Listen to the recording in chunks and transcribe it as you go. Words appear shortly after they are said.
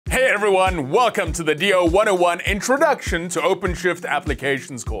Hey everyone, welcome to the DO101 Introduction to OpenShift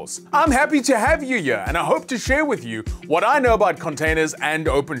Applications course. I'm happy to have you here and I hope to share with you what I know about containers and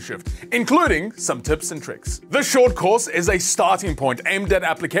OpenShift, including some tips and tricks. This short course is a starting point aimed at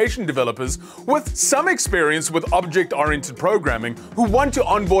application developers with some experience with object-oriented programming who want to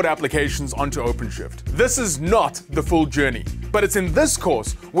onboard applications onto OpenShift. This is not the full journey, but it's in this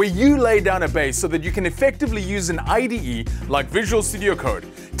course where you lay down a base so that you can effectively use an IDE like Visual Studio Code,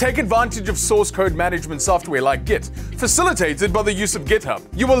 take advantage of source code management software like Git, facilitated by the use of GitHub.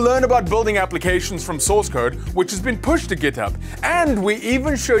 You will learn about building applications from source code, which has been pushed to GitHub, and we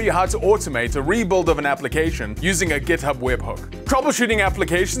even show you how to automate a rebuild of an application using a GitHub webhook. Troubleshooting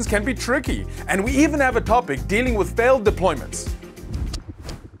applications can be tricky, and we even have a topic dealing with failed deployments.